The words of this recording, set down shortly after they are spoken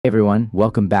Hey everyone,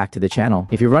 welcome back to the channel.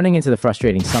 If you're running into the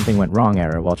frustrating something went wrong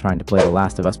error while trying to play The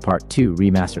Last of Us Part 2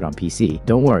 Remastered on PC,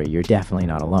 don't worry, you're definitely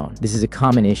not alone. This is a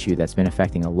common issue that's been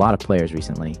affecting a lot of players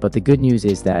recently, but the good news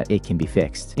is that it can be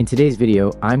fixed. In today's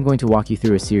video, I'm going to walk you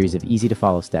through a series of easy to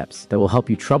follow steps that will help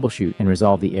you troubleshoot and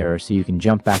resolve the error so you can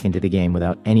jump back into the game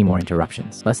without any more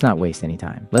interruptions. Let's not waste any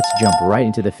time. Let's jump right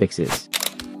into the fixes.